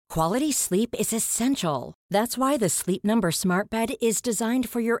Quality sleep is essential. That's why the Sleep Number Smart Bed is designed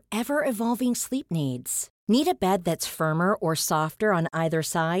for your ever-evolving sleep needs. Need a bed that's firmer or softer on either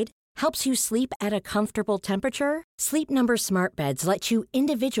side? Helps you sleep at a comfortable temperature? Sleep Number Smart Beds let you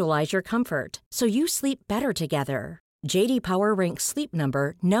individualize your comfort, so you sleep better together. J.D. Power ranks Sleep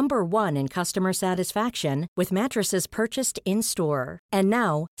Number number one in customer satisfaction with mattresses purchased in-store. And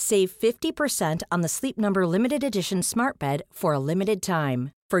now, save 50% on the Sleep Number Limited Edition Smart Bed for a limited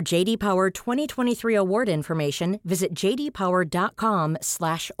time. For J.D. Power 2023 award information, visit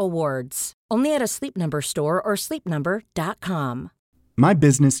jdpower.com/awards. Only at a Sleep Number store or sleepnumber.com. My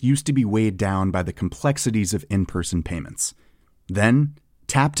business used to be weighed down by the complexities of in-person payments. Then,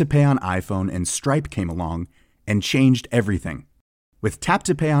 Tap to Pay on iPhone and Stripe came along and changed everything. With Tap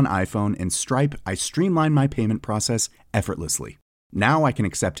to Pay on iPhone and Stripe, I streamlined my payment process effortlessly. Now I can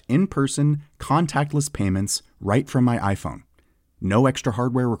accept in-person, contactless payments right from my iPhone. No extra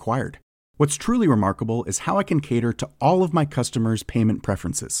hardware required. What's truly remarkable is how I can cater to all of my customers' payment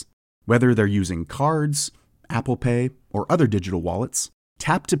preferences. Whether they're using cards, Apple Pay, or other digital wallets,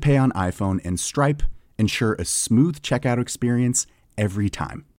 Tap to Pay on iPhone and Stripe ensure a smooth checkout experience every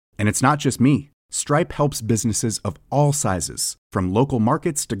time. And it's not just me. Stripe helps businesses of all sizes, from local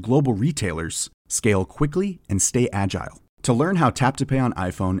markets to global retailers, scale quickly and stay agile. To learn how Tap to Pay on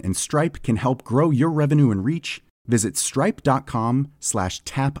iPhone and Stripe can help grow your revenue and reach, visit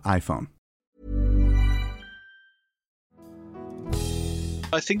stripe.com/tapiphone.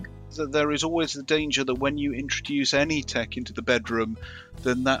 I think that there is always the danger that when you introduce any tech into the bedroom,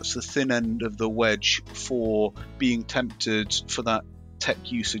 then that's the thin end of the wedge for being tempted for that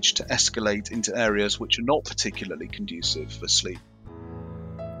tech usage to escalate into areas which are not particularly conducive for sleep.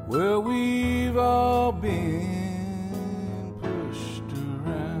 Well, we've all been pushed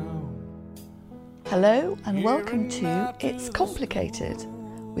around. Hello and welcome to It's Complicated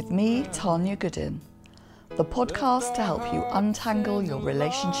with me, Tanya Goodin, the podcast to help you untangle your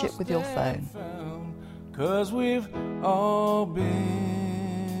relationship with your phone. 'Cause we've all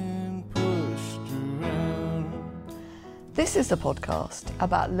been pushed around. This is a podcast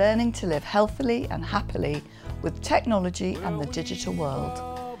about learning to live healthily and happily with technology and the digital world,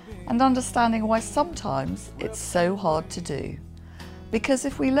 and understanding why sometimes it's so hard to do. Because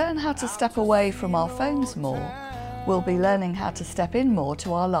if we learn how to step away from our phones more, we'll be learning how to step in more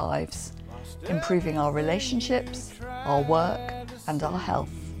to our lives, improving our relationships, our work, and our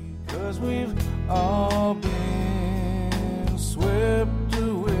health. 'Cause we've all been swept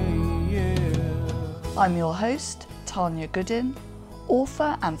away, yeah. I'm your host, Tanya Goodin,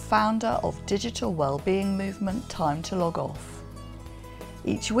 author and founder of digital wellbeing movement Time to Log Off.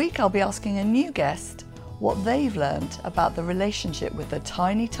 Each week I'll be asking a new guest what they've learned about the relationship with the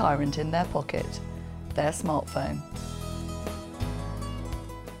tiny tyrant in their pocket, their smartphone.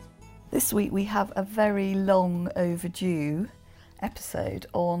 This week we have a very long overdue episode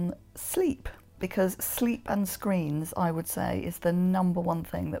on sleep, because sleep and screens, I would say, is the number one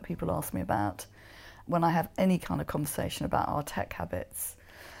thing that people ask me about when I have any kind of conversation about our tech habits.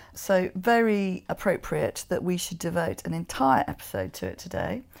 So very appropriate that we should devote an entire episode to it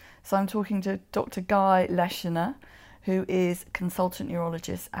today. So I'm talking to Dr. Guy Leschner, who is consultant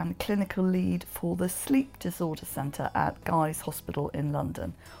neurologist and clinical lead for the Sleep Disorder Centre at Guy's Hospital in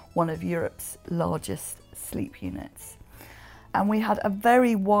London, one of Europe's largest sleep units. And we had a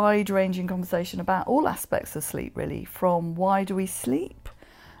very wide-ranging conversation about all aspects of sleep, really, from why do we sleep,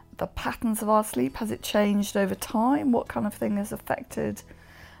 the patterns of our sleep, has it changed over time, what kind of thing has affected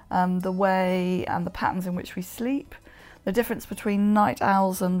the way and the patterns in which we sleep, the difference between night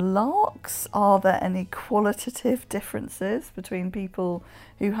owls and larks, are there any qualitative differences between people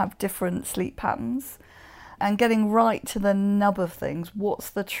who have different sleep patterns, and getting right to the nub of things,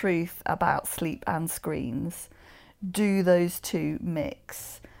 what's the truth about sleep and screens, do those two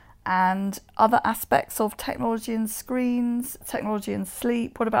mix, and other aspects of technology and screens, technology and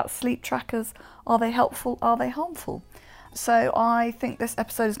sleep. What about sleep trackers? Are they helpful? Are they harmful? So I think this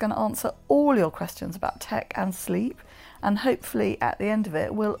episode is going to answer all your questions about tech and sleep, and hopefully at the end of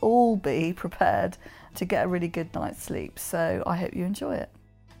it we'll all be prepared to get a really good night's sleep. So I hope you enjoy it.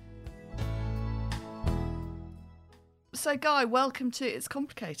 So Guy, welcome to It's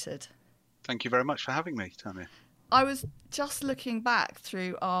Complicated. Thank you very much for having me, Tanya. I was just looking back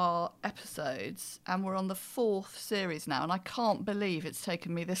through our episodes, and we're on the 4th series now, and I can't believe it's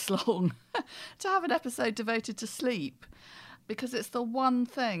taken me this long to have an episode devoted to sleep, because it's the one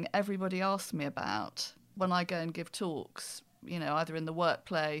thing everybody asks me about when I go and give talks, you know, either in the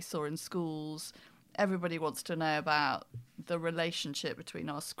workplace or in schools. Everybody wants to know about the relationship between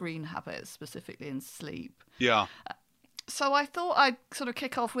our screen habits, specifically in sleep. Yeah. So I thought I'd sort of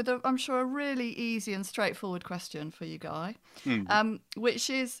kick off with, I'm sure, a really easy and straightforward question for you, Guy, which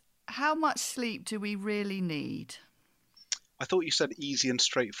is, how much sleep do we really need? I thought you said easy and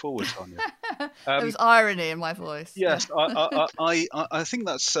straightforward, Tanya. There was irony in my voice. Yes, Yeah. I think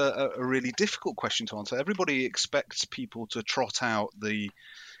that's a really difficult question to answer. Everybody expects people to trot out the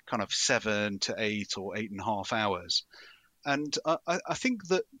kind of 7 to 8 or 8.5 hours. And I think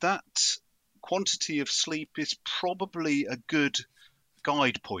that quantity of sleep is probably a good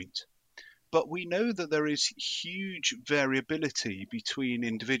guide point. But we know that there is huge variability between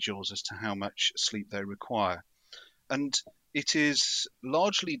individuals as to how much sleep they require. And it is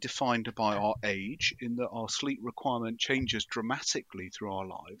largely defined by our age, in that our sleep requirement changes dramatically through our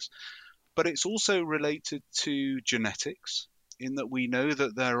lives. But it's also related to genetics, in that we know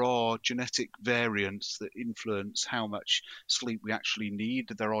that there are genetic variants that influence how much sleep we actually need.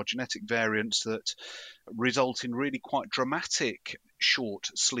 There are genetic variants that result in really quite dramatic short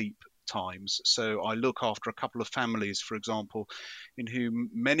sleep times. So I look after a couple of families, for example, in whom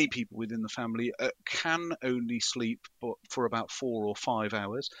many people within the family can only sleep for about 4 or 5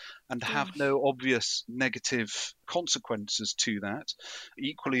 hours and have no obvious negative consequences to that.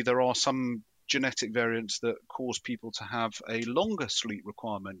 Equally, there are some genetic variants that cause people to have a longer sleep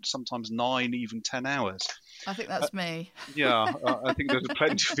requirement, sometimes 9, even 10 hours. I think that's me. Yeah, I think there's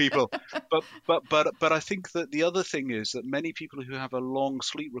plenty of people, but I think that the other thing is that many people who have a long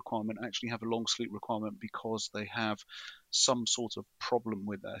sleep requirement actually have a long sleep requirement because they have some sort of problem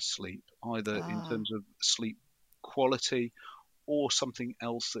with their sleep, either in terms of sleep quality or something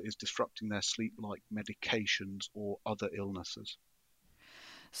else that is disrupting their sleep, like medications or other illnesses.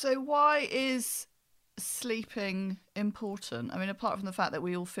 So why is sleeping important? I mean, apart from the fact that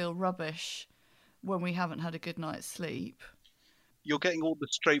we all feel rubbish when we haven't had a good night's sleep. You're getting all the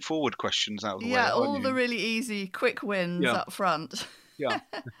straightforward questions out of the way. Yeah, all the really easy, quick wins up front. Yeah.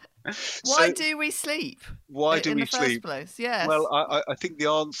 Why do we sleep? Why do we sleep? In the first place? Yes. Well, I think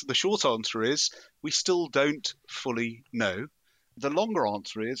the short answer is we still don't fully know. The longer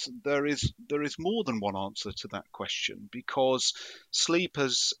answer is there is more than one answer to that question, because sleep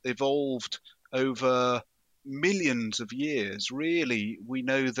has evolved over millions of years. Really, we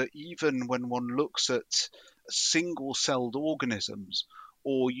know that even when one looks at single-celled organisms,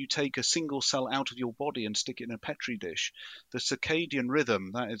 or you take a single cell out of your body and stick it in a petri dish, the circadian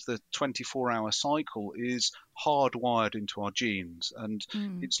rhythm, that is the 24-hour cycle, is hardwired into our genes. And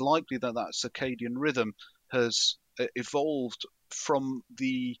it's likely that circadian rhythm has evolved from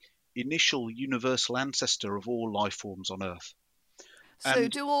the initial universal ancestor of all life forms on Earth. So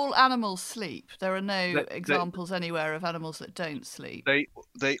do all animals sleep? There are no examples anywhere of animals that don't sleep.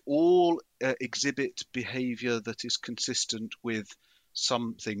 They all exhibit behavior that is consistent with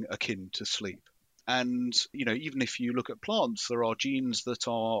something akin to sleep. And even if you look at plants, there are genes that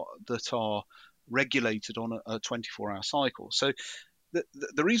are regulated on a 24-hour cycle. So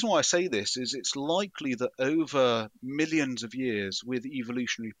the reason why I say this is it's likely that over millions of years, with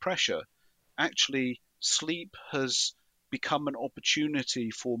evolutionary pressure, actually sleep has become an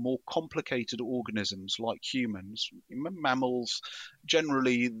opportunity for more complicated organisms like humans, mammals,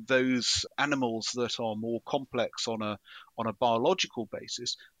 generally those animals that are more complex on a biological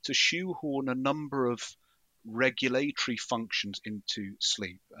basis, to shoehorn a number of regulatory functions into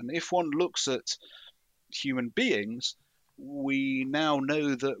sleep. And if one looks at human beings, we now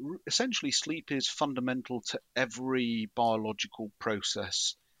know that essentially sleep is fundamental to every biological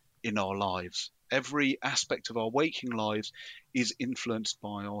process in our lives. Every aspect of our waking lives is influenced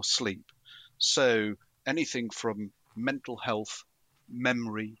by our sleep. So anything from mental health,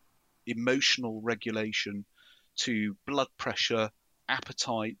 memory, emotional regulation, to blood pressure,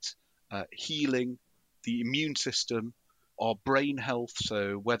 appetite, healing, the immune system, our brain health,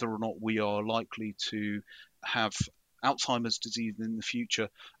 so whether or not we are likely to have Alzheimer's disease in the future,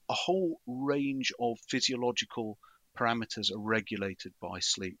 a whole range of physiological parameters are regulated by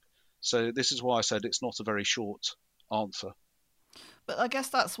sleep. So this is why I said it's not a very short answer. But I guess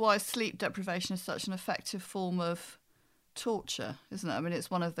that's why sleep deprivation is such an effective form of torture, isn't it? I mean, it's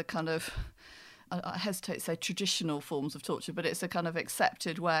one of the kind of, I hesitate to say traditional forms of torture, but it's a kind of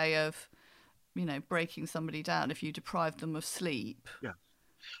accepted way of, breaking somebody down if you deprive them of sleep. Yeah.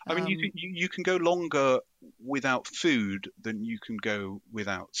 I mean, you can go longer without food than you can go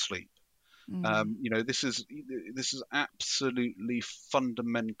without sleep. This is absolutely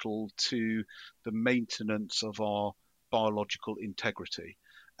fundamental to the maintenance of our biological integrity.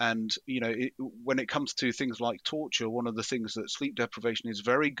 And when it comes to things like torture, one of the things that sleep deprivation is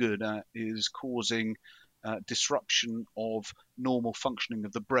very good at is causing disruption of normal functioning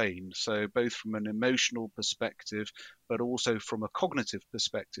of the brain. So both from an emotional perspective, but also from a cognitive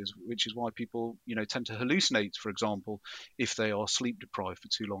perspective, which is why people, tend to hallucinate, for example, if they are sleep deprived for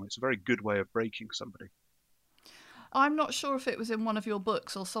too long. It's a very good way of breaking somebody. I'm not sure if it was in one of your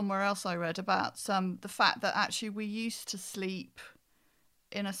books or somewhere else I read about the fact that actually we used to sleep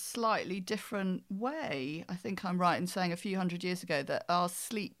in a slightly different way. I think I'm right in saying a few hundred years ago that our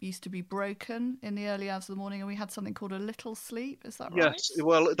sleep used to be broken in the early hours of the morning and we had something called a little sleep. Is that right? Yes,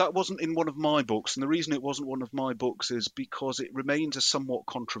 well, that wasn't in one of my books. And the reason it wasn't one of my books is because it remains a somewhat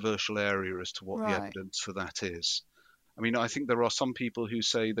controversial area as to what the Right. evidence for that is. I mean, I think there are some people who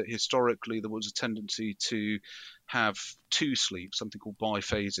say that historically there was a tendency to have two sleep, something called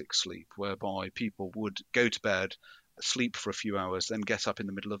biphasic sleep, whereby people would go to bed, sleep for a few hours, then get up in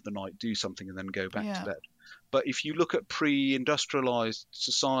the middle of the night, do something, and then go back to bed. But if you look at pre-industrialized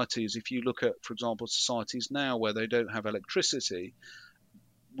societies, if you look at, for example, societies now where they don't have electricity,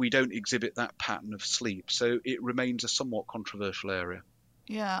 we don't exhibit that pattern of sleep. So it remains a somewhat controversial area.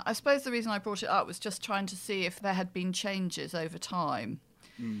 Yeah, I suppose the reason I brought it up was just trying to see if there had been changes over time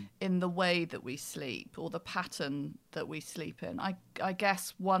in the way that we sleep or the pattern that we sleep in. I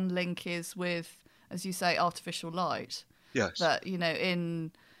guess one link is with, as you say, artificial light. Yes. That,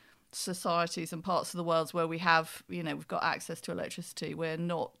 in societies and parts of the world where we have, we've got access to electricity, we're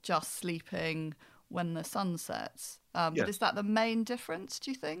not just sleeping when the sun sets. But is that the main difference,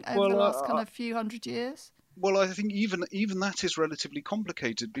 do you think, over the last kind of few hundred years? Well, I think even that is relatively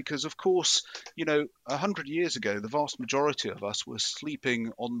complicated because, of course, 100 years ago, the vast majority of us were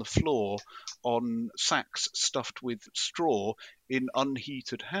sleeping on the floor on sacks stuffed with straw in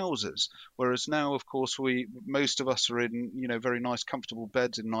unheated houses. Whereas now, of course, most of us are in, very nice, comfortable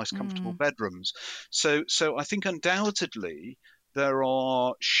beds in nice, comfortable bedrooms. So I think undoubtedly there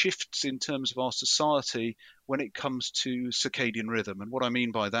are shifts in terms of our society when it comes to circadian rhythm. And what I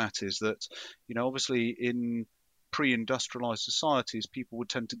mean by that is that, obviously in pre-industrialized societies, people would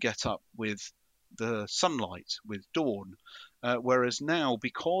tend to get up with the sunlight, with dawn. Whereas now,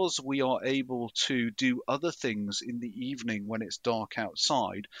 because we are able to do other things in the evening when it's dark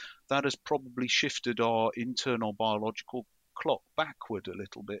outside, that has probably shifted our internal biological clock backward a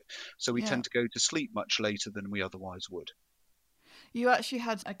little bit. So we tend to go to sleep much later than we otherwise would. You actually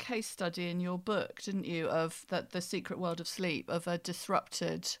had a case study in your book, didn't you, of The Secret World of Sleep, of a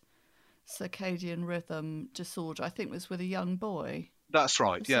disrupted circadian rhythm disorder. I think it was with a young boy. That's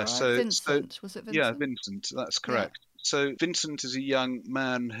right, yes. Right? Vincent, was it Vincent? Yeah, Vincent, that's correct. Yeah. So Vincent is a young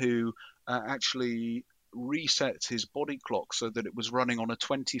man who actually reset his body clock so that it was running on a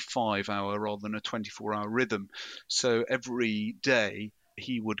 25-hour rather than a 24-hour rhythm. So every day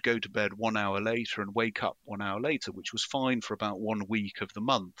he would go to bed 1 hour later and wake up 1 hour later, which was fine for about 1 week of the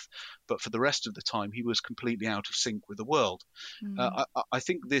month. But for the rest of the time, he was completely out of sync with the world. I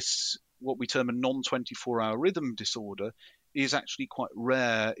think this, what we term a non-24-hour rhythm disorder, is actually quite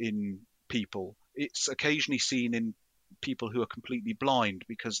rare in people. It's occasionally seen in people who are completely blind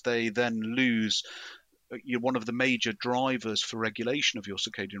because they then lose one of the major drivers for regulation of your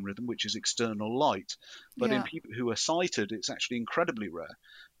circadian rhythm, which is external light. But in people who are sighted, it's actually incredibly rare.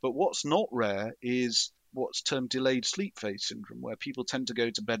 But what's not rare is what's termed delayed sleep phase syndrome, where people tend to go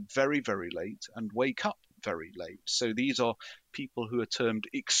to bed very, very late and wake up very late. So these are people who are termed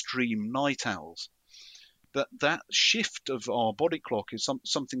extreme night owls. That shift of our body clock is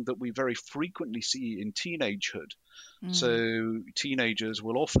something that we very frequently see in teenagehood. So teenagers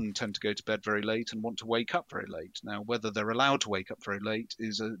will often tend to go to bed very late and want to wake up very late. Now, whether they're allowed to wake up very late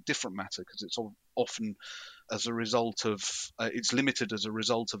is a different matter because it's often as a result of, it's limited as a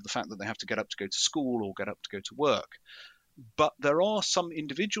result of the fact that they have to get up to go to school or get up to go to work. But there are some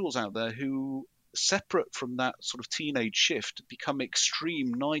individuals out there who, separate from that sort of teenage shift, become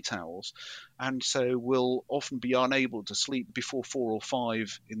extreme night owls, and so will often be unable to sleep before 4 or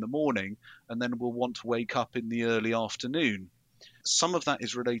 5 in the morning, and then will want to wake up in the early afternoon. Some of that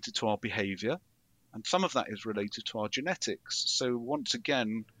is related to our behavior, and some of that is related to our genetics. So once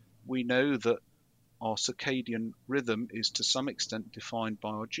again, we know that our circadian rhythm is to some extent defined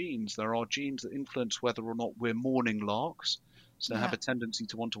by our genes. There are genes that influence whether or not we're morning larks, so have a tendency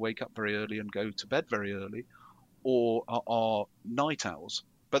to want to wake up very early and go to bed very early, or are night owls.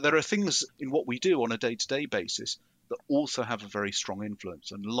 But there are things in what we do on a day-to-day basis that also have a very strong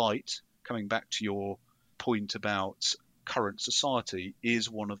influence. And light, coming back to your point about current society, is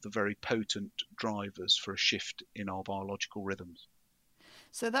one of the very potent drivers for a shift in our biological rhythms.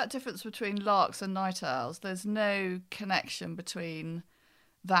 So that difference between larks and night owls, there's no connection between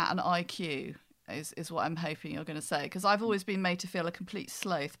that and IQ. is what I'm hoping you're going to say. Because I've always been made to feel a complete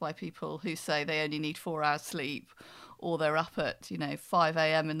sloth by people who say they only need 4 hours sleep, or they're up at 5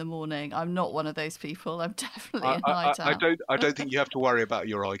 a.m. in the morning. I'm not one of those people. I'm definitely a night owl. I don't think you have to worry about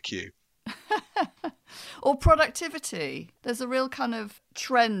your IQ. Or productivity. There's a real kind of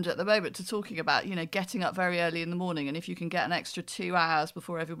trend at the moment to talking about, getting up very early in the morning. And if you can get an extra 2 hours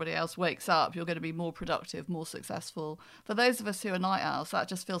before everybody else wakes up, you're going to be more productive, more successful. For those of us who are night owls, that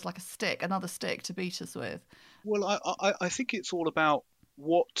just feels like another stick to beat us with. Well, I think it's all about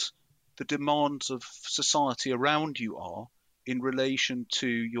what the demands of society around you are in relation to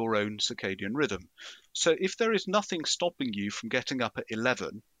your own circadian rhythm. So if there is nothing stopping you from getting up at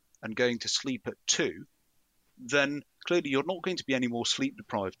 11 and going to sleep at 2, then clearly you're not going to be any more sleep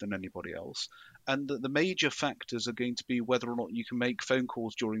deprived than anybody else. And the major factors are going to be whether or not you can make phone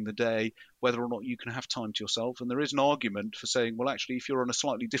calls during the day, whether or not you can have time to yourself. And there is an argument for saying, well, actually, if you're on a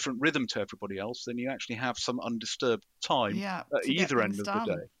slightly different rhythm to everybody else, then you actually have some undisturbed time at either end of the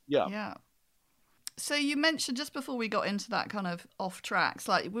day. Yeah. So you mentioned just before we got into that kind of off tracks,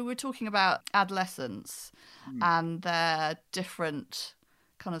 like we were talking about adolescents and their different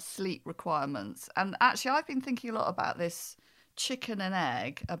kind of sleep requirements. And actually, I've been thinking a lot about this chicken and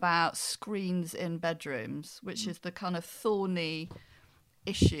egg, about screens in bedrooms, which is the kind of thorny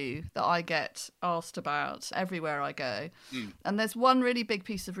issue that I get asked about everywhere I go. And there's one really big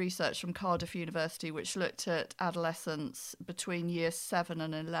piece of research from Cardiff University which looked at adolescents between year 7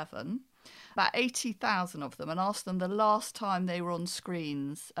 and 11, about 80,000 of them, and asked them the last time they were on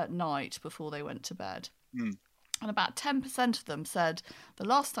screens at night before they went to bed. And about 10% of them said the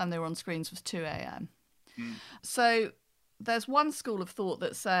last time they were on screens was 2 a.m. So there's one school of thought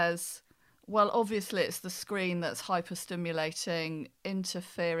that says, well, obviously it's the screen that's hyperstimulating,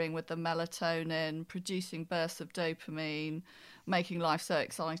 interfering with the melatonin, producing bursts of dopamine, making life so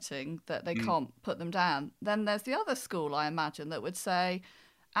exciting that they can't put them down. Then there's the other school, I imagine, that would say,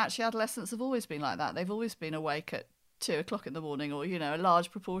 actually, adolescents have always been like that. They've always been awake at 2 o'clock in the morning, or, a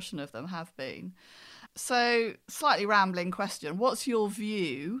large proportion of them have been. So, slightly rambling question. What's your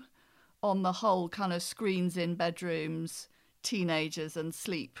view on the whole kind of screens in bedrooms, teenagers and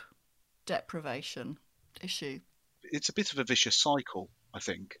sleep deprivation issue? It's a bit of a vicious cycle, I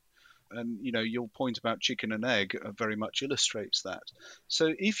think. And, your point about chicken and egg very much illustrates that.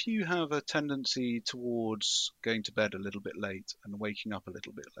 So if you have a tendency towards going to bed a little bit late and waking up a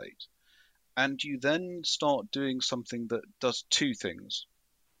little bit late, and you then start doing something that does two things.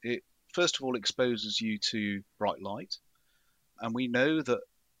 It first of all exposes you to bright light, and we know that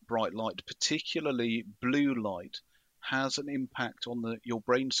bright light, particularly blue light, has an impact on your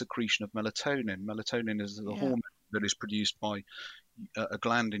brain secretion of melatonin. Melatonin is the hormone that is produced by a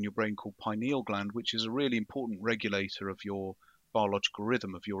gland in your brain called pineal gland, which is a really important regulator of your biological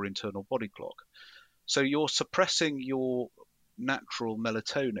rhythm, of your internal body clock. So you're suppressing your natural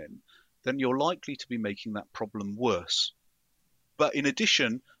melatonin, then you're likely to be making that problem worse. But in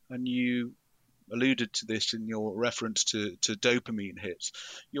addition, and you alluded to this in your reference to dopamine hits,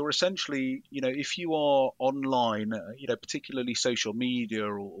 you're essentially, if you are online, particularly social media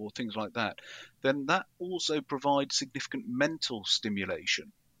or things like that, then that also provides significant mental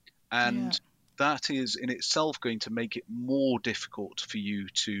stimulation. And that is in itself going to make it more difficult for you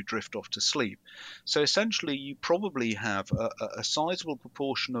to drift off to sleep. So essentially, you probably have a sizable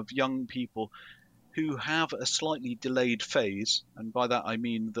proportion of young people who have a slightly delayed phase. And by that, I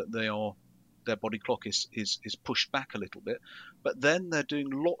mean that their body clock is pushed back a little bit, but then they're doing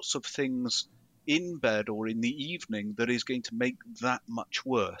lots of things in bed or in the evening that is going to make that much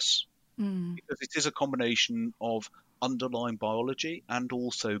worse. Because it is a combination of underlying biology and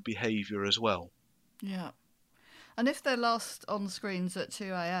also behavior as well. Yeah. And if they're last on screens at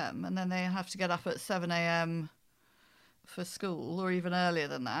 2 a.m. and then they have to get up at 7 a.m. for school, or even earlier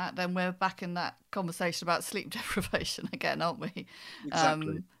than that, then we're back in that conversation about sleep deprivation again, aren't we?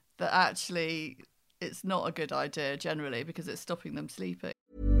 Exactly. That actually it's not a good idea generally because it's stopping them sleeping.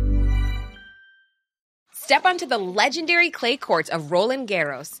 Step onto the legendary clay courts of Roland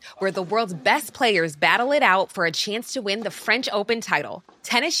Garros, where the world's best players battle it out for a chance to win the French Open title.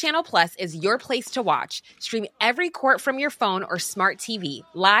 Tennis Channel Plus is your place to watch. Stream every court from your phone or smart TV,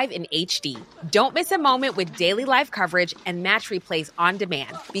 live in HD. Don't miss a moment with daily live coverage and match replays on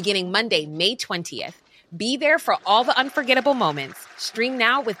demand, beginning Monday, May 20th. Be there for all the unforgettable moments. Stream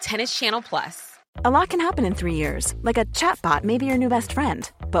now with Tennis Channel Plus. A lot can happen in 3 years, like a chatbot may be your new best friend.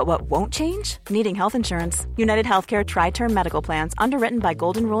 But what won't change? Needing health insurance. United Healthcare Tri-Term Medical Plans, underwritten by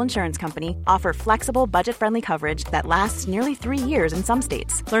Golden Rule Insurance Company, offer flexible, budget-friendly coverage that lasts nearly 3 years in some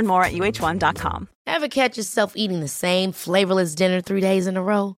states. Learn more at uh1.com. Ever catch yourself eating the same flavorless dinner 3 days in a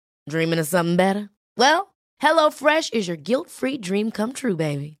row? Dreaming of something better? Well, HelloFresh is your guilt-free dream come true,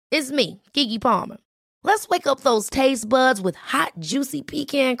 baby. It's me, Keke Palmer. Let's wake up those taste buds with hot, juicy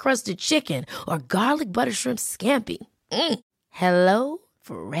pecan-crusted chicken or garlic butter shrimp scampi. Hello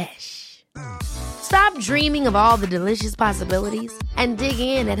Fresh. Stop dreaming of all the delicious possibilities and dig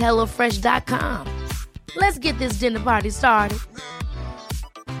in at HelloFresh.com. Let's get this dinner party started.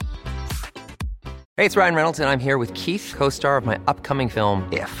 Hey, it's Ryan Reynolds, and I'm here with Keith, co-star of my upcoming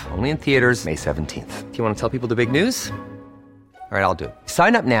film, If, only in theaters May 17th. Do you want to tell people the big news? All right, I'll do it.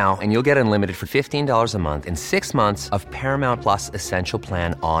 Sign up now and you'll get unlimited for $15 a month and 6 months of Paramount Plus Essential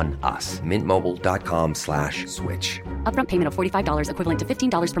Plan on us. MintMobile.com/switch. Upfront payment of $45 equivalent to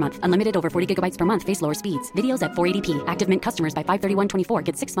 $15 per month. Unlimited over 40 gigabytes per month. Face lower speeds. Videos at 480p. Active Mint customers by 531.24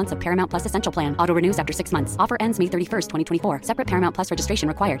 get 6 months of Paramount Plus Essential Plan. Auto renews after 6 months. Offer ends May 31st, 2024. Separate Paramount Plus registration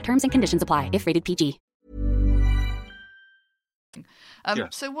required. Terms and conditions apply if rated PG.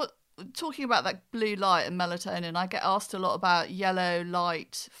 So what? Talking about that blue light and melatonin, I get asked a lot about yellow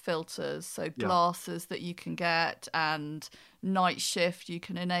light filters, so glasses that you can get and night shift you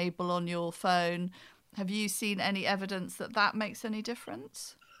can enable on your phone. Have you seen any evidence that that makes any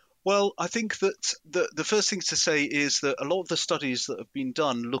difference? Well, I think that the first thing to say is that a lot of the studies that have been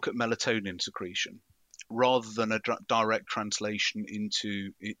done look at melatonin secretion rather than a direct translation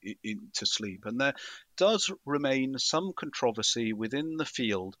into sleep. And there does remain some controversy within the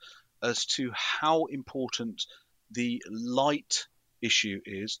field as to how important the light issue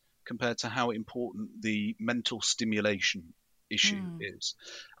is compared to how important the mental stimulation issue is.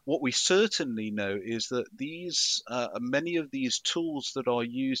 What we certainly know is that these many of these tools that are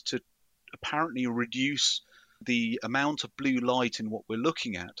used to apparently reduce the amount of blue light in what we're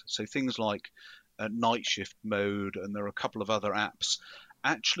looking at, so things like night shift mode, and there are a couple of other apps,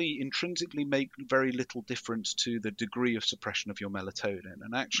 actually intrinsically make very little difference to the degree of suppression of your melatonin.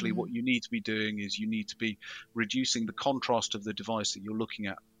 And actually what you need to be doing is you need to be reducing the contrast of the device that you're looking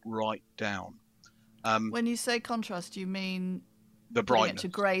at right down. When you say contrast, you mean the brightness to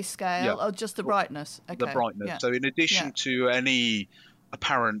grayscale or just the brightness? Okay. The brightness. Yeah. So in addition to any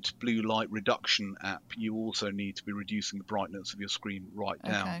apparent blue light reduction app, you also need to be reducing the brightness of your screen right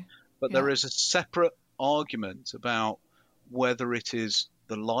down. Okay. But there is a separate argument about whether it is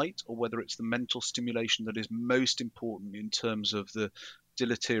the light or whether it's the mental stimulation that is most important in terms of the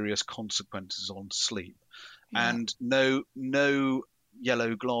deleterious consequences on sleep. And no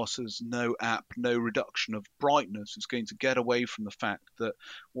yellow glasses, no app, no reduction of brightness is going to get away from the fact that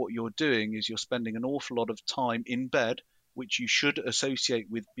what you're doing is you're spending an awful lot of time in bed, which you should associate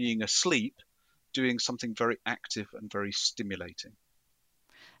with being asleep, doing something very active and very stimulating.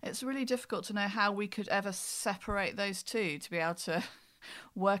 It's really difficult to know how we could ever separate those two to be able to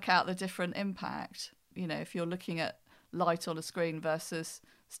work out the different impact. You know, if you're looking at light on a screen versus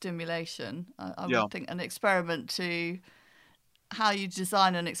stimulation, I would think an experiment to how you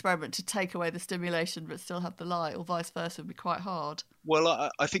design an experiment to take away the stimulation but still have the light, or vice versa, would be quite hard. Well,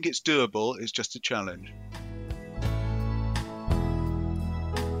 I think it's doable. It's just a challenge.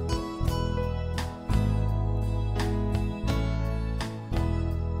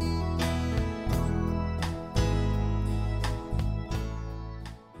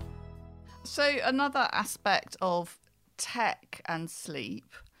 So another aspect of tech and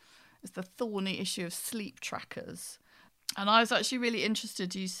sleep is the thorny issue of sleep trackers. And I was actually really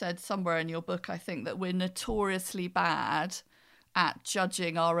interested, you said somewhere in your book, I think, that we're notoriously bad at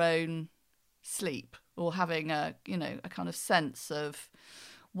judging our own sleep or having a kind of sense of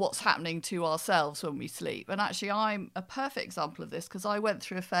what's happening to ourselves when we sleep. And actually, I'm a perfect example of this because I went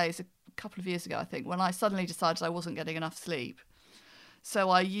through a phase a couple of years ago, I think, when I suddenly decided I wasn't getting enough sleep.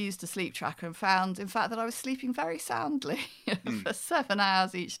 So I used a sleep tracker and found, in fact, that I was sleeping very soundly for 7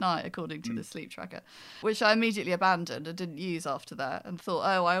 hours each night, according to the sleep tracker, which I immediately abandoned and didn't use after that and thought,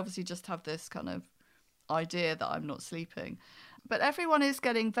 oh, I obviously just have this kind of idea that I'm not sleeping. But everyone is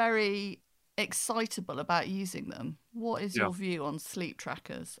getting very excitable about using them. What is your view on sleep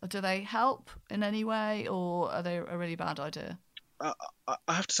trackers? Do they help in any way, or are they a really bad idea? I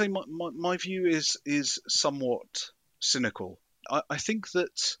have to say my view is somewhat cynical. I think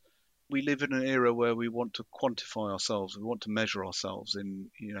that we live in an era where we want to quantify ourselves, we want to measure ourselves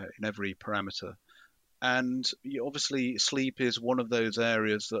in every parameter. And obviously sleep is one of those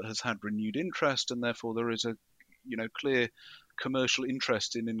areas that has had renewed interest, and therefore there is a clear commercial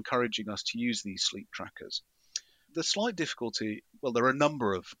interest in encouraging us to use these sleep trackers. The slight difficulty, well, there are a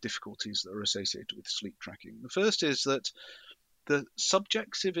number of difficulties that are associated with sleep tracking. The first is that the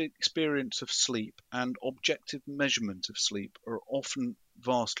subjective experience of sleep and objective measurement of sleep are often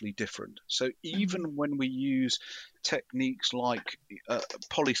vastly different. So even when we use techniques like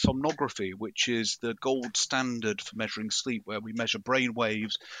polysomnography, which is the gold standard for measuring sleep, where we measure brain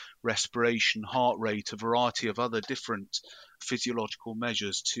waves, respiration, heart rate, a variety of other different physiological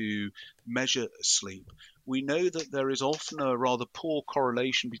measures to measure sleep, we know that there is often a rather poor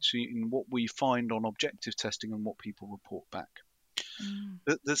correlation between what we find on objective testing and what people report back.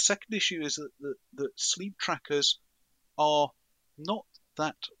 The second issue is that sleep trackers are not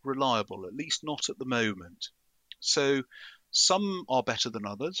that reliable, at least not at the moment. So some are better than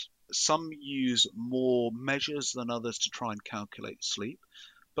others. Some use more measures than others to try and calculate sleep.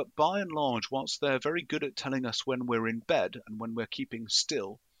 But by and large, whilst they're very good at telling us when we're in bed and when we're keeping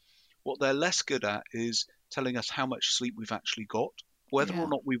still, what they're less good at is telling us how much sleep we've actually got, whether or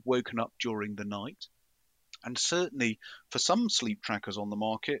not we've woken up during the night. And certainly for some sleep trackers on the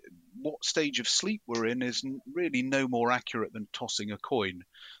market, what stage of sleep we're in is really no more accurate than tossing a coin.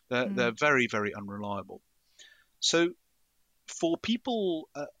 They're very, very unreliable. So for people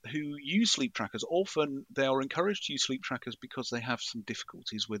who use sleep trackers, often they are encouraged to use sleep trackers because they have some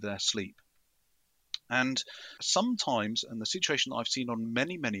difficulties with their sleep. And sometimes, and the situation that I've seen on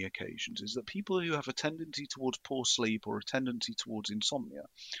many, many occasions, is that people who have a tendency towards poor sleep or a tendency towards insomnia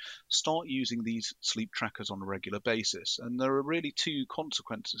start using these sleep trackers on a regular basis. And there are really two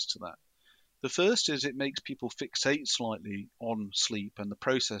consequences to that. The first is it makes people fixate slightly on sleep and the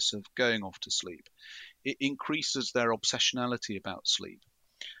process of going off to sleep. It increases their obsessionality about sleep,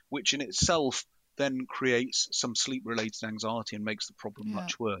 which in itself then creates some sleep-related anxiety and makes the problem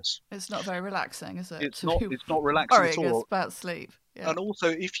much worse. It's not very relaxing, is it? It's not relaxing at all. It's about sleep. Yeah. And also,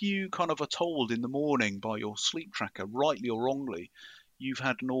 if you kind of are told in the morning by your sleep tracker, rightly or wrongly, you've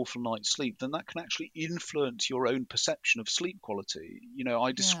had an awful night's sleep, then that can actually influence your own perception of sleep quality. You know,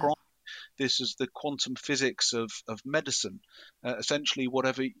 I describe this as the quantum physics of medicine. Essentially,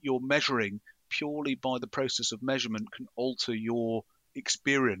 whatever you're measuring purely by the process of measurement can alter your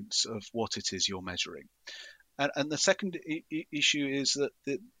experience of what it is you're measuring. And the second issue is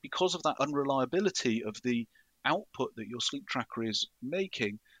that because of that unreliability of the output that your sleep tracker is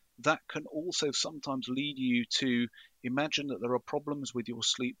making, that can also sometimes lead you to imagine that there are problems with your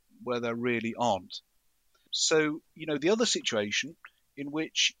sleep where there really aren't. So, you know, the other situation in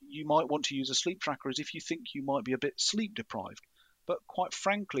which you might want to use a sleep tracker is if you think you might be a bit sleep deprived. But quite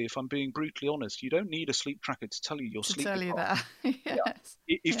frankly, if I'm being brutally honest, you don't need a sleep tracker to tell you you're sleep deprived. You that. Yes.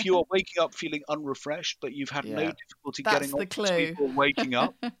 Yeah. If you are waking up feeling unrefreshed, but you've had no difficulty getting off to sleep or waking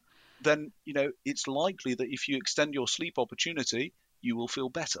up, then, you know, it's likely that if you extend your sleep opportunity, you will feel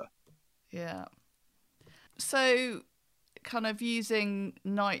better. Yeah. So kind of using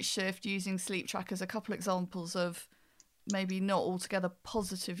night shift, using sleep trackers, a couple examples of maybe not altogether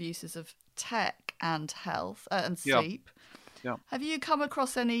positive uses of tech and health and sleep. Yeah. Have you come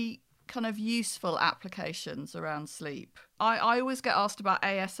across any kind of useful applications around sleep? I always get asked about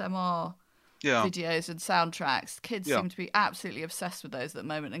ASMR videos and soundtracks. Kids seem to be absolutely obsessed with those at the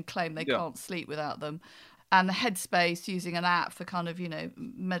moment and claim they can't sleep without them. And the Headspace, using an app for kind of, you know,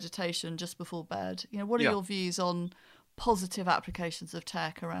 meditation just before bed. You know, what are your views on positive applications of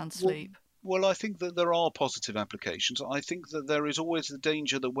tech around sleep? Well, I think that there are positive applications. I think that there is always the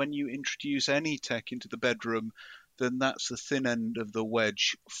danger that when you introduce any tech into the bedroom, then that's the thin end of the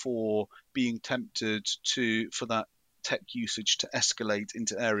wedge for being tempted for that tech usage to escalate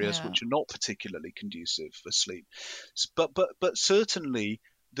into areas which are not particularly conducive for sleep. But certainly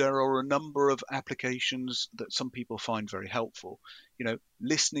there are a number of applications that some people find very helpful. You know,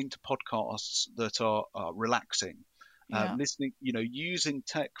 listening to podcasts that are relaxing. Listening, you know, using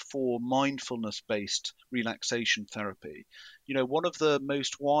tech for mindfulness-based relaxation therapy. You know, one of the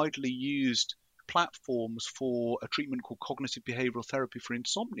most widely used platforms for a treatment called cognitive behavioral therapy for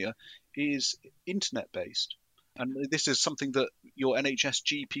insomnia is internet-based. And this is something that your NHS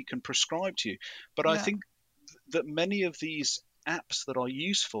GP can prescribe to you. But I think that many of these apps that are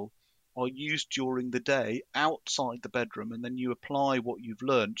useful are used during the day outside the bedroom, and then you apply what you've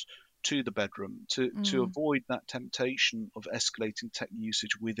learned to the bedroom to avoid that temptation of escalating tech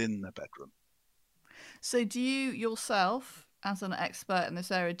usage within the bedroom. So do you yourself, as an expert in this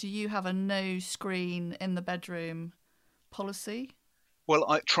area, do you have a no screen in the bedroom policy? Well,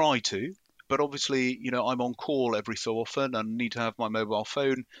 I try to, but obviously, you know, I'm on call every so often and need to have my mobile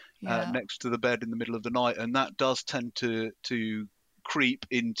phone next to the bed in the middle of the night, and that does tend to creep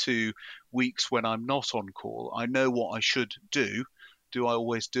into weeks when I'm not on call. I know what I should do. Do I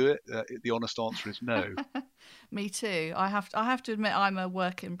always do it? The honest answer is no. Me too. I have to admit I'm a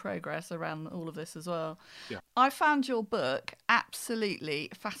work in progress around all of this as well. Yeah. I found your book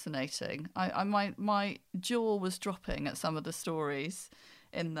absolutely fascinating. My jaw was dropping at some of the stories.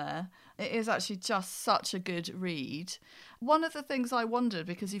 in there. It is actually just such a good read. One of the things I wondered,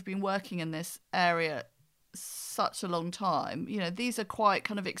 because you've been working in this area such a long time, these are quite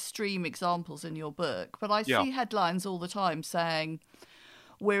kind of extreme examples in your book, but I see headlines all the time saying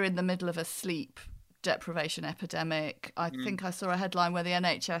we're in the middle of a sleep deprivation epidemic. I think I saw a headline where the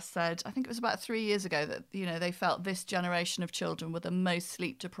NHS said, I think it was about 3 years ago, that they felt this generation of children were the most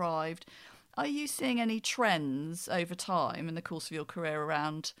sleep deprived. Are you seeing any trends over time in the course of your career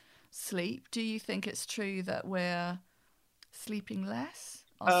around sleep? Do you think it's true that we're sleeping less?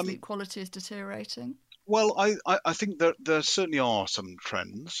 Our sleep quality is deteriorating? Well, I think that there certainly are some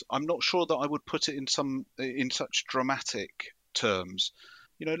trends. I'm not sure that I would put it in such dramatic terms.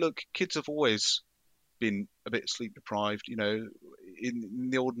 Look, kids have always been a bit sleep deprived. In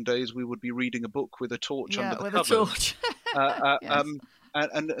the olden days, we would be reading a book with a torch under the covers. A torch. Yes.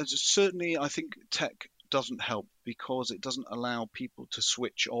 And certainly, I think tech doesn't help because it doesn't allow people to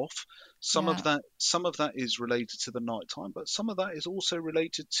switch off. Some of that is related to the nighttime, but some of that is also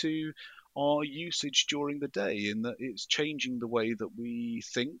related to our usage during the day, in that it's changing the way that we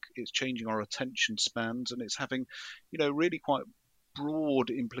think, it's changing our attention spans, and it's having, really quite broad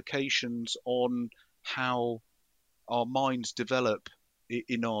implications on how our minds develop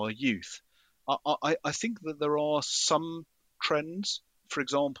in our youth. I think that there are some trends. For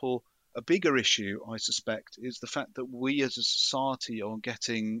example, a bigger issue, I suspect, is the fact that we as a society are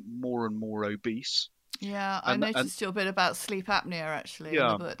getting more and more obese. Yeah, I noticed your bit about sleep apnea, actually, in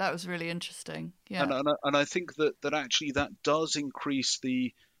the book. That was really interesting. Yeah. And I think that actually that does increase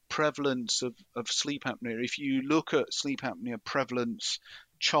the prevalence of sleep apnea. If you look at sleep apnea prevalence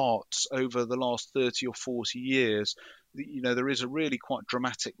charts over the last 30 or 40 years, there is a really quite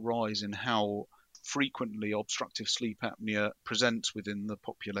dramatic rise in how frequently obstructive sleep apnea presents within the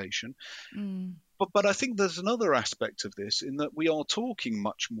population. But I think there's another aspect of this, in that we are talking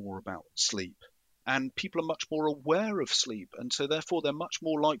much more about sleep, and people are much more aware of sleep, and so therefore they're much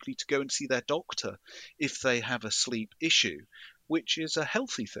more likely to go and see their doctor if they have a sleep issue, which is a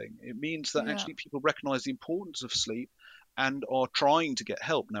healthy thing. It means that actually people recognize the importance of sleep and are trying to get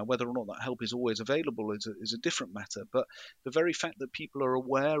help. Now, whether or not that help is always available is a different matter, but the very fact that people are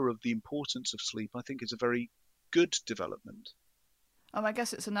aware of the importance of sleep, I think, is a very good development. I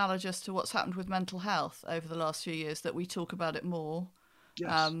guess it's analogous to what's happened with mental health over the last few years, that we talk about it more.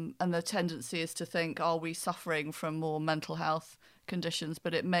 Yes. And the tendency is to think, are we suffering from more mental health conditions?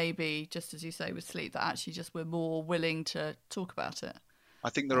 But it may be, just as you say with sleep, that actually just we're more willing to talk about it. I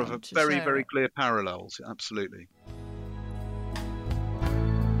think there are very, very clear parallels, absolutely.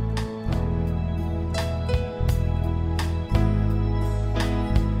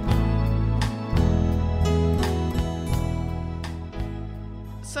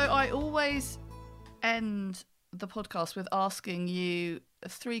 So I always end the podcast with asking you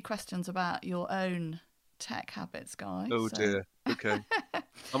 3 questions about your own tech habits, Guy. Oh dear. Okay.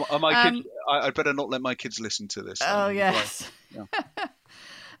 Are my kids? I'd better not let my kids listen to this. Oh yes. Yeah.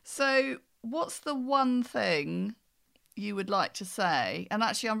 So, what's the one thing you would like to say? And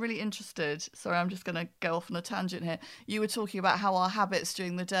actually, I'm really interested. Sorry, I'm just going to go off on a tangent here. You were talking about how our habits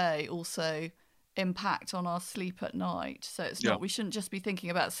during the day also impact on our sleep at night. So it's not, we shouldn't just be thinking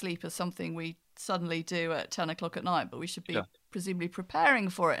about sleep as something we suddenly do at 10 o'clock at night, but we should be presumably preparing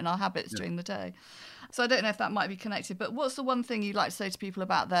for it in our habits during the day. So I don't know if that might be connected, but what's the one thing you'd like to say to people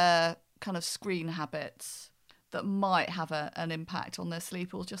about their kind of screen habits that might have an impact on their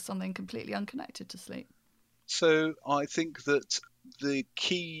sleep, or just something completely unconnected to sleep? So I think that the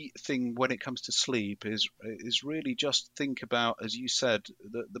key thing when it comes to sleep is really just think about, as you said,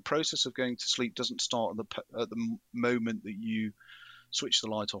 the process of going to sleep doesn't start at the moment that you switch the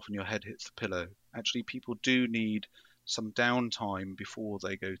light off and your head hits the pillow. Actually, people do need some downtime before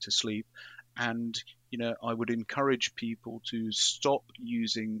they go to sleep. And, I would encourage people to stop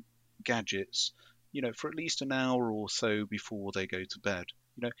using gadgets, for at least an hour or so before they go to bed.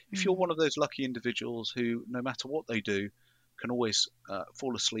 If you're one of those lucky individuals who, no matter what they do, can always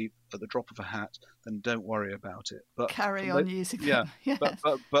fall asleep at the drop of a hat, then don't worry about it. But carry on using them. Yes.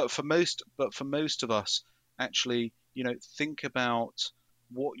 But for most of us, actually, think about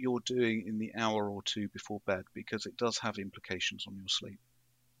what you're doing in the hour or two before bed, because it does have implications on your sleep.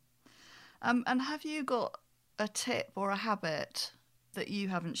 And have you got a tip or a habit that you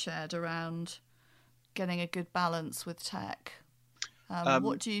haven't shared around getting a good balance with tech?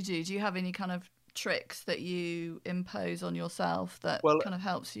 What do you do? Do you have any kind of tricks that you impose on yourself that kind of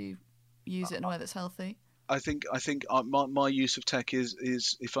helps you use it in a way that's healthy? I think my use of tech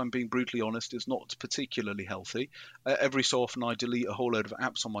is, if I'm being brutally honest, is not particularly healthy. Every so often I delete a whole load of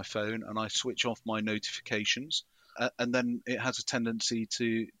apps on my phone and I switch off my notifications. and then it has a tendency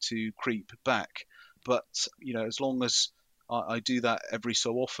to creep back. But as long as I do that every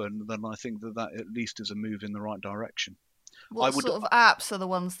so often, then I think that at least is a move in the right direction. What sort of apps are the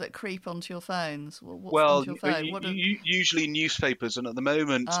ones that creep onto your phones? What's onto your phone? Usually newspapers, and at the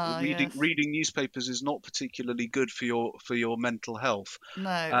moment, reading newspapers is not particularly good for your mental health.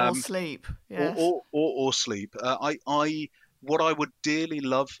 No, or sleep. Yes. Or sleep. What I would dearly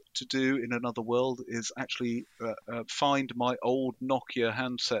love to do in another world is actually find my old Nokia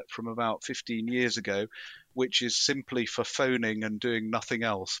handset from about 15 years ago, which is simply for phoning and doing nothing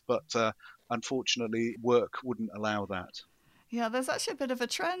else. But unfortunately, work wouldn't allow that. Yeah, there's actually a bit of a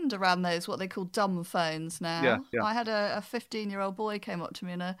trend around those, what they call dumb phones now. Yeah. I had a 15-year-old boy came up to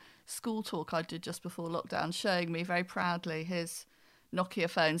me in a school talk I did just before lockdown, showing me very proudly his Nokia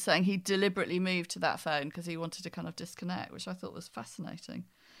phone, saying he deliberately moved to that phone because he wanted to kind of disconnect, which I thought was fascinating.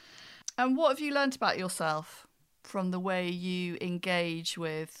 And what have you learnt about yourself from the way you engage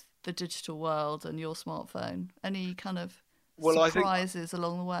with the digital world and your smartphone? Any kind of surprises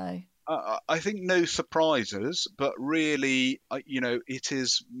along the way? I think no surprises, but really, it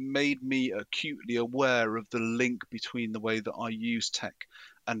has made me acutely aware of the link between the way that I use tech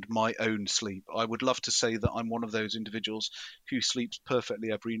and my own sleep. I would love to say that I'm one of those individuals who sleeps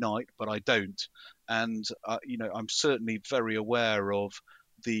perfectly every night, but I don't. And, I'm certainly very aware of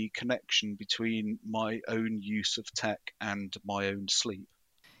the connection between my own use of tech and my own sleep.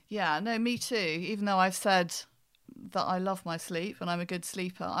 Yeah, no, me too. Even though I've said that I love my sleep and I'm a good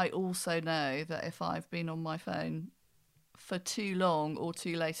sleeper, I also know that if I've been on my phone for too long or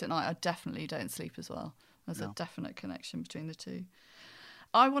too late at night, I definitely don't sleep as well. There's a definite connection between the two.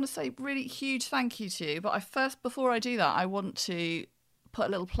 I want to say really huge thank you to you, but before I do that, I want to put a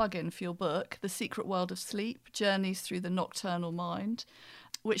little plug in for your book, The Secret World of Sleep, Journeys Through the Nocturnal Mind,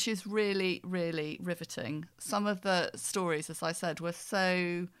 which is really, really riveting. Some of the stories, as I said, were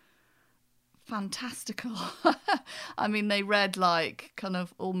so fantastical. I mean, they read like kind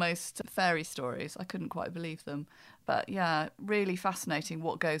of almost fairy stories. I couldn't quite believe them. But yeah, really fascinating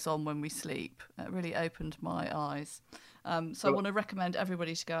what goes on when we sleep. It really opened my eyes. So I want to recommend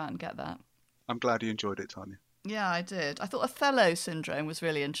everybody to go out and get that. I'm glad you enjoyed it, Tanya. Yeah, I did. I thought Othello syndrome was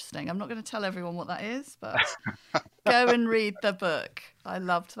really interesting. I'm not going to tell everyone what that is, but go and read the book. I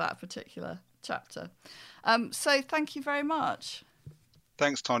loved that particular chapter. So thank you very much.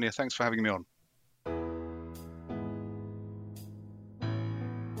 Thanks, Tanya. Thanks for having me on.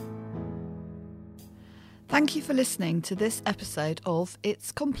 Thank you for listening to this episode of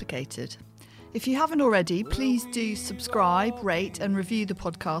It's Complicated. If you haven't already, please do subscribe, rate and review the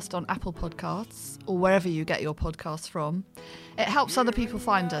podcast on Apple Podcasts or wherever you get your podcasts from. It helps other people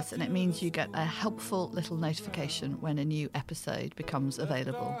find us and it means you get a helpful little notification when a new episode becomes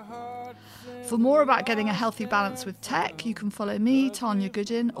available. For more about getting a healthy balance with tech, you can follow me, Tanya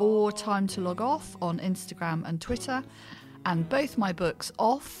Goodin, or Time to Log Off on Instagram and Twitter. And both my books,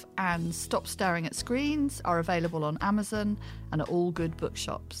 Off and Stop Staring at Screens, are available on Amazon and at all good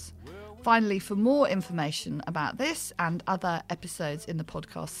bookshops. Finally, for more information about this and other episodes in the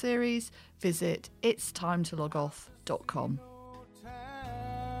podcast series, visit itstimetologoff.com.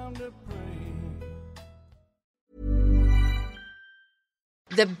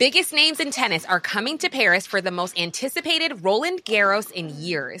 The biggest names in tennis are coming to Paris for the most anticipated Roland Garros in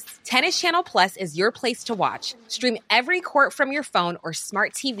years. Tennis Channel Plus is your place to watch. Stream every court from your phone or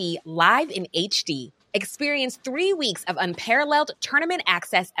smart TV live in HD. Experience 3 weeks of unparalleled tournament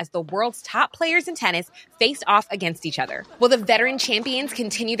access as the world's top players in tennis face off against each other. Will the veteran champions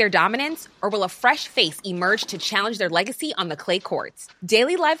continue their dominance, or will a fresh face emerge to challenge their legacy on the clay courts?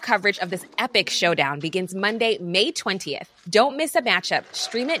 Daily live coverage of this epic showdown begins Monday, May 20th. Don't miss a matchup.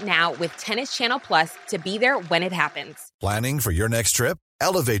 Stream it now with Tennis Channel Plus to be there when it happens. Planning for your next trip?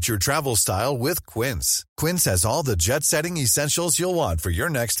 Elevate your travel style with Quince. Quince has all the jet-setting essentials you'll want for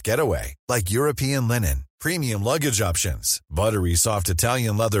your next getaway, like European linen, premium luggage options, buttery soft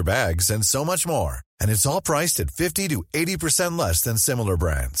Italian leather bags, and so much more. And it's all priced at 50 to 80% less than similar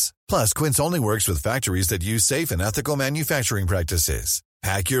brands. Plus, Quince only works with factories that use safe and ethical manufacturing practices.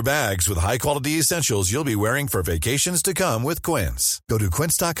 Pack your bags with high-quality essentials you'll be wearing for vacations to come with Quince. Go to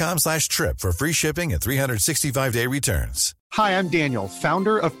quince.com/trip for free shipping and 365-day returns. Hi, I'm Daniel,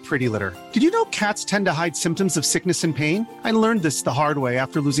 founder of Pretty Litter. Did you know cats tend to hide symptoms of sickness and pain? I learned this the hard way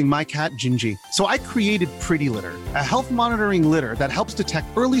after losing my cat, Gingy. So I created Pretty Litter, a health monitoring litter that helps detect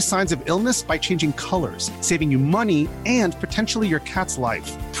early signs of illness by changing colors, saving you money and potentially your cat's life.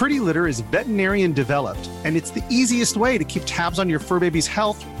 Pretty Litter is veterinarian developed, and it's the easiest way to keep tabs on your fur baby's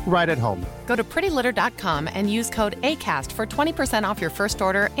health right at home. Go to prettylitter.com and use code ACAST for 20% off your first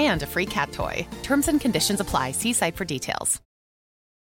order and a free cat toy. Terms and conditions apply. See site for details.